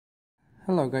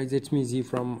Hello guys, it's me Z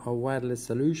from a wireless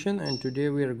solution, and today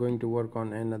we are going to work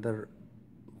on another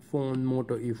phone,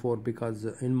 Moto E4, because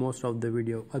in most of the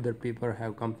video other people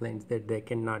have complaints that they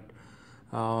cannot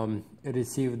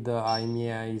receive the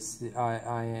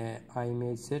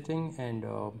image setting and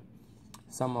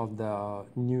some of the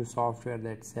new software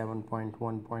that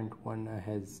 7.1.1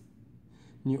 has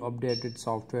new updated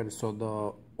software, so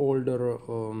the older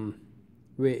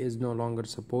way is no longer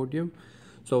supportive.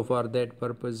 So for that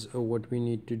purpose, what we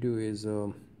need to do is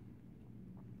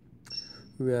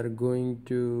we are going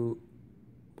to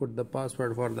put the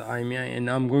password for the IMEI, and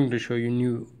I'm going to show you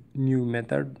new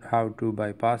method how to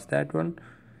bypass that one.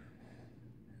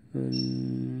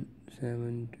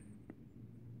 7.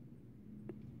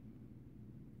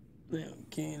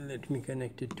 Okay, let me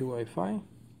connect it to Wi-Fi.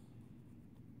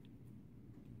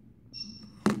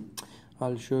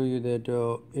 I'll show you that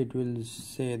it will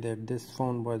say that this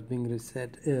phone was being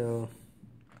reset, and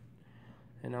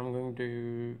I'm going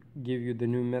to give you the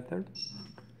new method.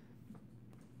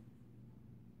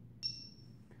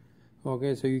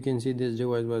 Okay, so you can see this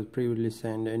device was previously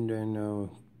sent, and then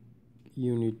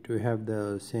you need to have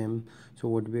the same. So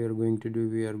what we are going to do,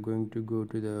 we are going to go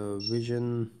to the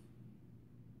vision,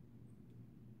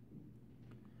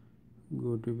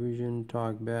 go to vision,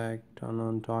 talkback, turn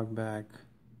on talkback.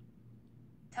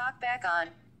 Talkback on.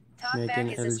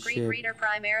 Talkback is a screen reader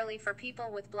primarily for people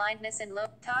with blindness and low.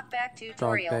 Talkback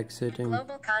tutorial. Talkback setting.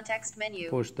 Global context menu.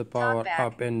 Push the power Talkback.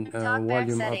 up and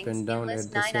volume settings. up and down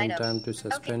at the same time to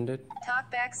suspend it.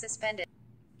 Talkback suspended.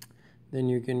 Then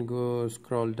you can go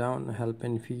scroll down, help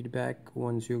and feedback.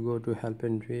 Once you go to help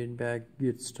and feedback,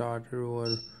 get started,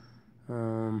 or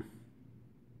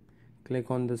click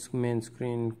on this main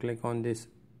screen, click on this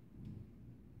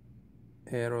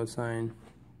arrow sign.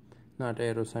 Not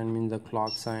arrow sign, means the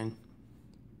clock sign.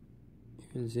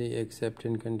 You will see accept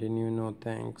and continue, no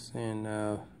thanks, and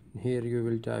here you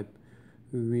will type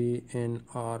VNROM,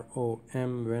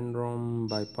 Venrom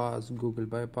bypass, Google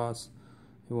bypass.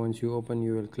 Once you open,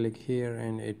 you will click here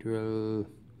and it will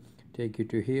take you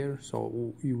to here.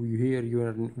 So we are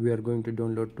going to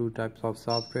download two types of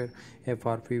software,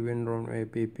 FRP, Venrom,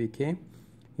 APK.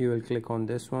 You will click on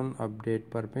this one,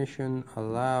 update permission,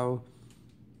 allow.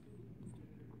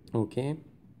 Okay,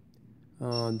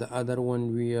 the other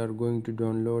one we are going to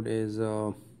download is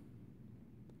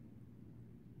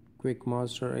Quick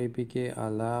Master APK,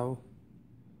 allow,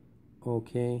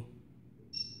 okay,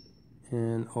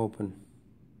 and open.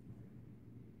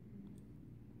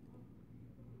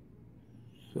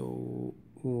 So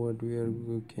what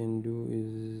we can do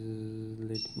is,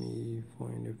 let me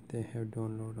find if they have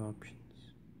download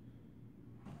options.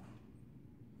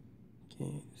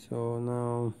 Okay, so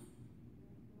now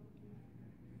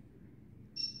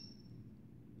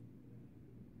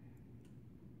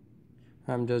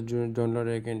I'm just doing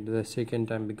download again the second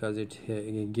time because it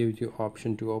gives you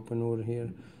option to open over here.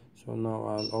 So now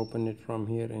I'll open it from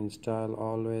here, install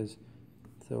always.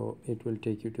 So it will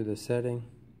take you to the setting.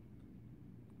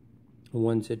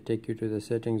 Once it take you to the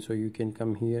settings, so you can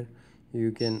come here,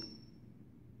 you can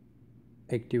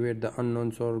activate the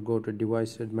unknown source, go to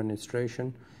device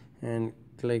administration and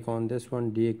click on this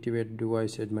one, deactivate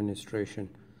device administration.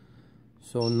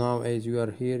 So now as you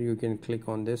are here, you can click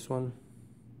on this one,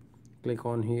 click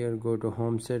on here, go to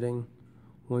home setting.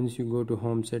 Once you go to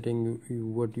home setting,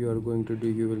 what you are going to do,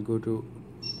 you will go to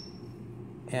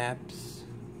apps.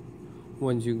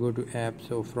 Once you go to apps,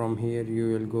 so from here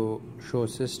you will go show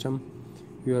system.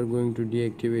 You are going to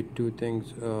deactivate two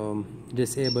things,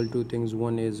 disable two things.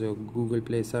 One is Google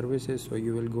Play services, so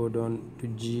you will go down to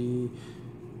G,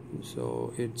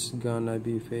 so it's gonna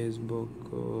be Facebook,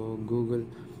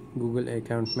 Google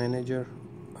account manager,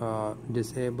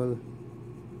 disable.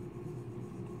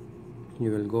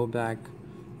 You will go back,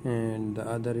 and the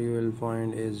other you will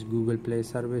find is Google Play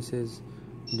services,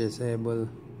 disable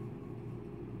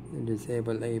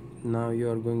app. Now you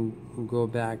are going to go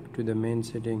back to the main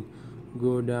setting,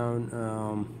 go down,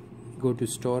 go to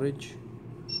storage,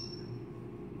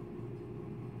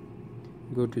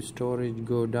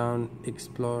 go down,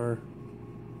 explore.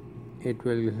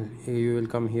 You will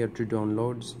come here to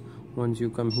downloads. Once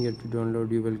you come here to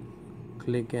download, you will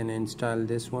click and install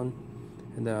this one,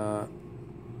 the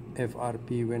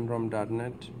FRP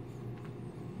Venrom.net.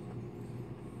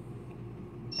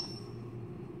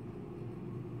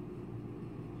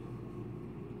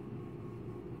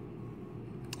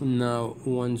 Now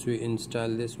once we install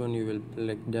this one, you will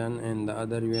click done, and the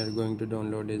other we are going to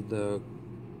download is the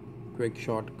quick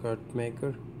shortcut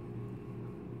maker.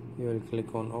 You will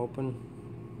click on open.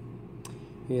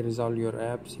 Here is all your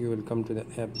apps. You will come to the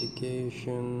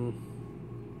application,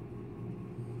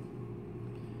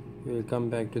 You will come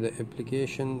back to the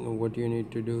application. What you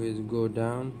need to do is go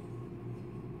down.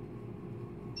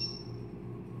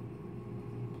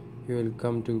 You will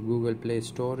come to Google Play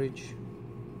Storage.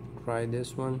 Try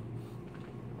this one.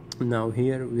 Now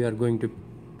here we are going to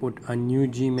put a new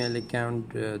Gmail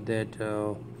account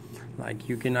that like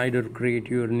you can either create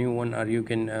your new one, or you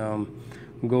can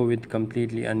go with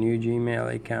completely a new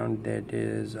Gmail account. That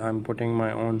is, I'm putting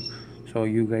my own, so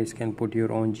you guys can put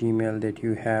your own Gmail that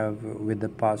you have with the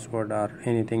password or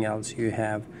anything else you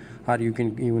have, or you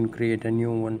can even create a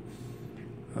new one.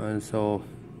 So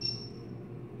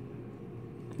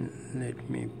let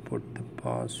me put the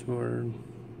password.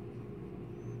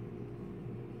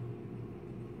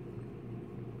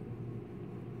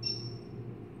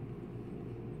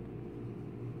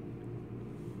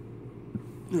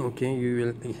 Okay, you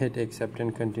will hit accept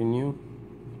and continue.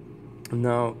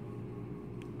 Now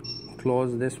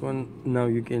close this one. Now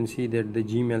you can see that the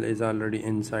Gmail is already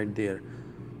inside there.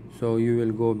 So you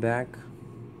will go back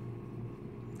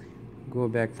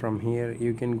from here.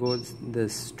 You can go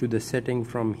to the setting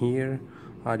from here,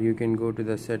 or you can go to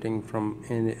the setting from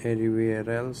anywhere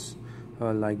else,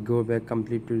 like go back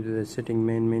complete to the setting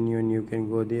main menu, and you can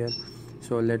go there.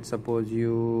 So let's suppose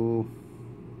you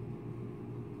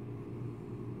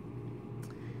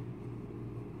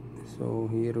so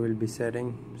here will be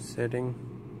setting.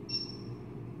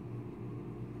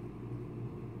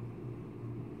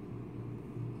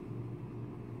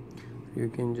 You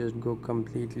can just go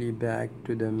completely back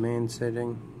to the main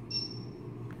setting,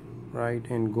 right,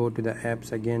 and go to the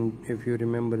apps again. If you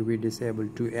remember, we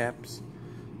disabled 2 apps,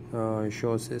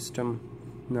 show system.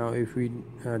 Now if we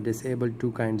disable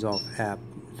 2 kinds of app,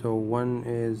 so one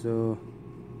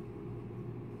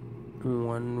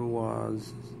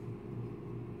was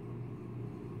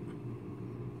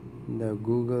the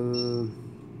Google.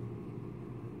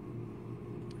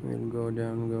 We'll go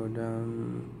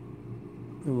down.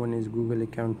 One is Google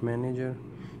Account Manager.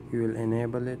 You will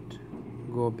enable it,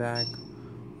 go back.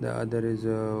 The other is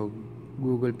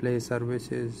Google Play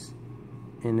Services,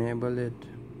 enable it,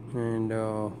 and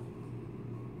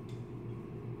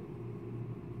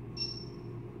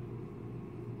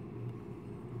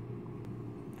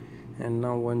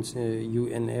now once you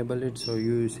enable it, so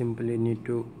you simply need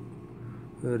to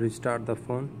restart the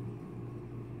phone.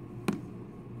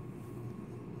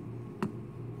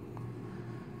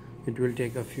 It will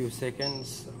take a few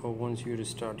seconds once you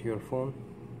restart your phone.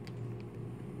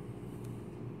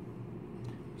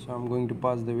 So I'm going to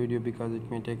pause the video because it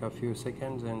may take a few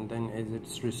seconds, and then as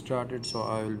it's restarted, so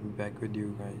I will be back with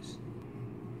you guys.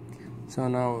 So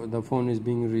now the phone is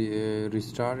being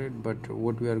restarted, but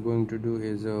what we are going to do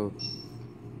is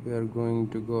we are going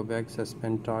to go back,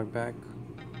 suspend talkback.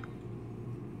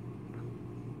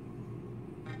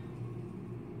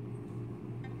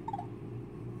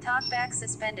 Talkback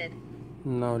suspended.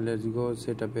 Now let's go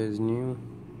set up as new.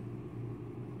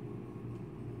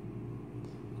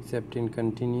 Accept and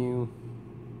continue.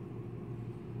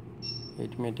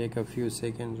 It may take a few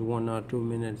seconds, 1 or 2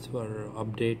 minutes for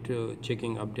update,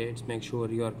 checking updates. Make sure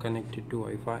you are connected to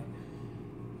Wi-Fi.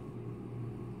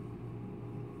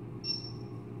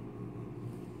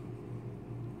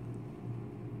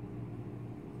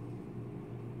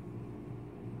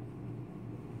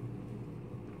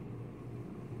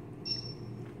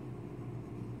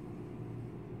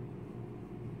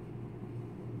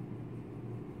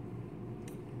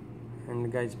 And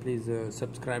guys, please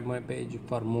subscribe my page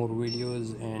for more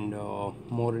videos and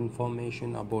more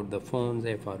information about the phones,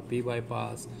 FRP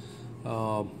bypass,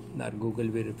 that Google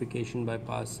verification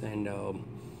bypass, and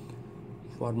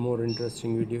for more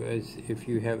interesting videos. If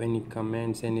you have any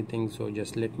comments, anything, so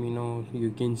just let me know.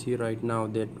 You can see right now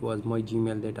that was my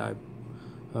Gmail that I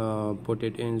put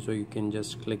it in, so you can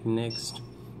just click next.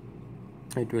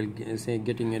 It will say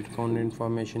getting account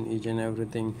information, each and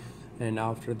everything, and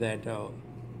after that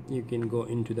you can go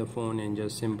into the phone and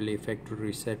just simply factory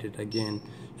reset it again,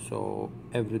 so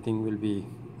everything will be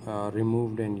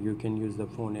removed and you can use the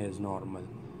phone as normal.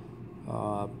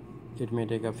 It may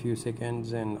take a few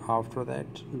seconds, and after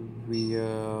that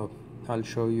I'll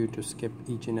show you to skip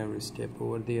each and every step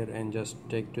over there and just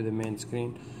take to the main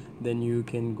screen. Then you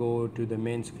can go to the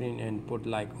main screen and put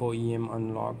like OEM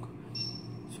unlock.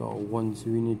 So once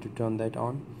we need to turn that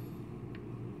on.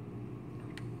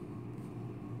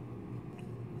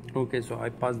 Okay, so I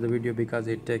paused the video because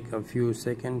it takes a few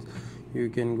seconds. You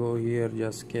can go here,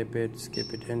 just skip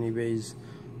it anyways,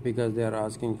 because they are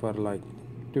asking for like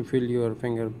to fill your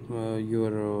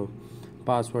your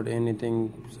password,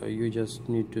 anything. So you just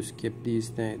need to skip these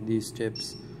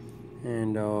steps,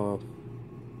 and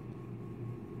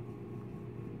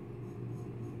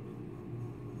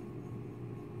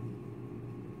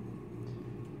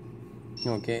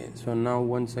Okay, so now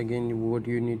once again what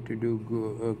you need to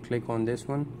do, click on this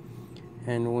one,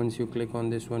 and once you click on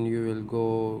this one you will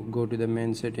go to the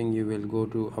main setting. You will go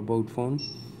to about phone.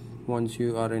 Once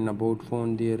you are in about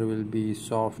phone, there will be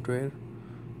software.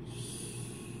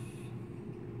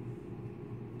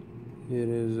 There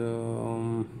is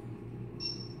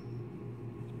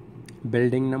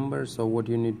building number. So what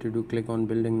you need to do, click on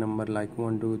building number like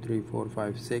 1 2 3 4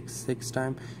 5 6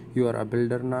 time. You are a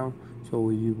builder now. So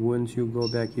once you go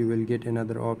back, you will get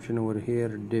another option over here,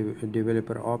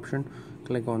 developer option.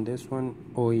 Click on this one,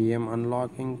 OEM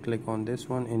unlocking. Click on this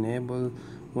one, enable.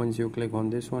 Once you click on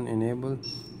this one, enable.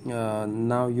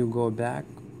 Now you go back,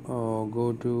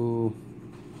 go to,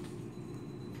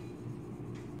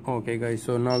 okay guys,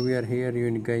 so now we are here.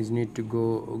 You guys need to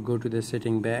go to the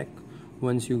setting back.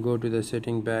 Once you go to the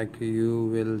setting back, you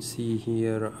will see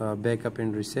here backup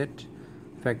and reset,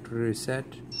 factory reset,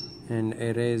 and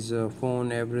erase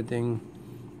phone, everything.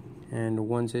 And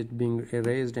once it's being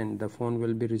erased, and the phone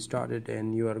will be restarted,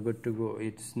 and you are good to go.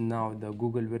 It's now the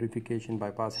Google verification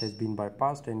bypass has been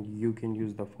bypassed, and you can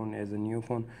use the phone as a new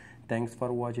phone. Thanks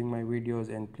for watching my videos,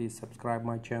 and please subscribe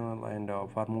my channel and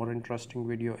for more interesting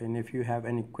video. And if you have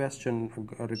any question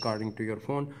regarding to your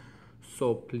phone,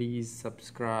 so please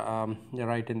subscribe,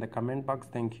 write in the comment box.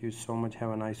 Thank you so much.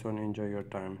 Have a nice one. Enjoy your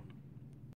time.